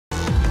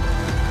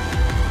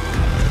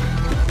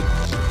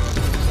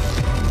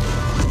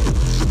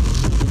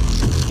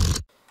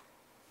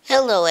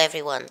Hello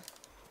everyone,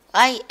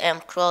 I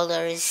am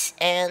Crawlers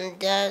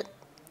and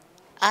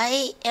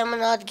I am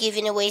not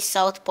giving away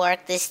South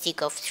Park the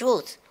Stick of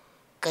Truth,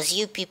 cause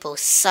you people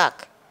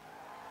suck.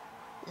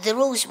 The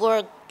rules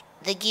work,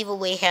 the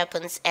giveaway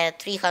happens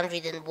at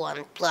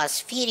 301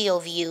 plus video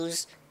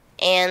views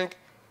and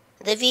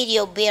the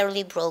video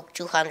barely broke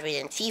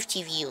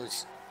 250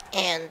 views.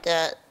 And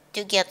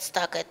to get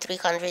stuck at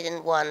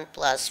 301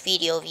 plus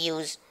video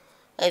views,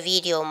 a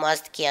video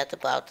must get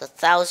about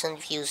 1,000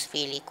 views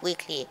really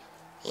quickly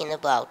in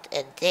about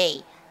a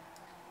day.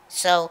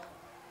 So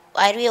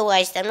I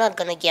realized I'm not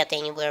gonna get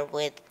anywhere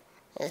with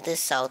the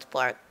South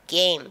Park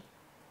game.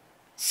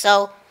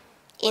 So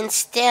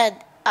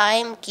instead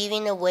I'm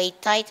giving away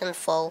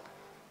Titanfall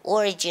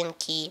origin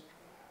key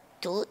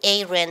to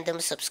a random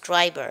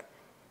subscriber.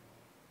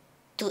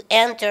 To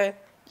enter,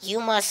 you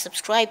must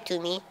subscribe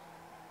to me.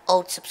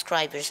 Old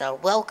subscribers are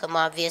welcome,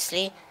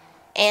 obviously,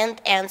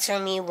 and answer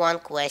me one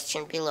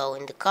question below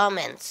in the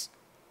comments.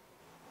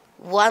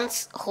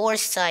 Once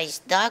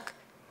horse-sized duck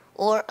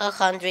or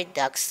 100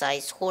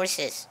 duck-sized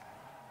horses?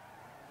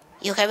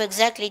 You have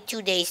exactly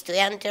 2 days to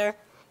enter,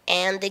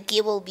 and the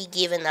key will be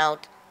given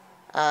out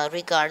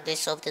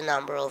regardless of the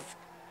number of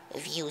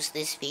views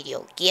this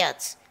video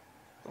gets.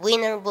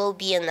 Winner will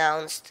be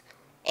announced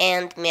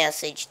and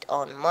messaged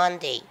on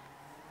Monday.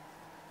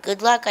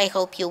 Good luck, I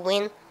hope you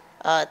win.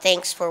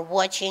 Thanks for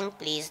watching.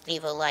 Please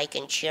leave a like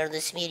and share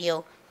this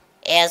video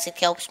as it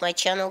helps my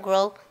channel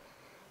grow.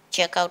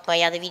 Check out my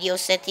other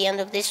videos at the end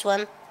of this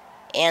one.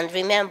 And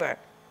remember,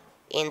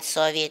 in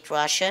Soviet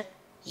Russia,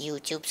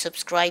 YouTube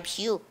subscribes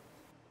you.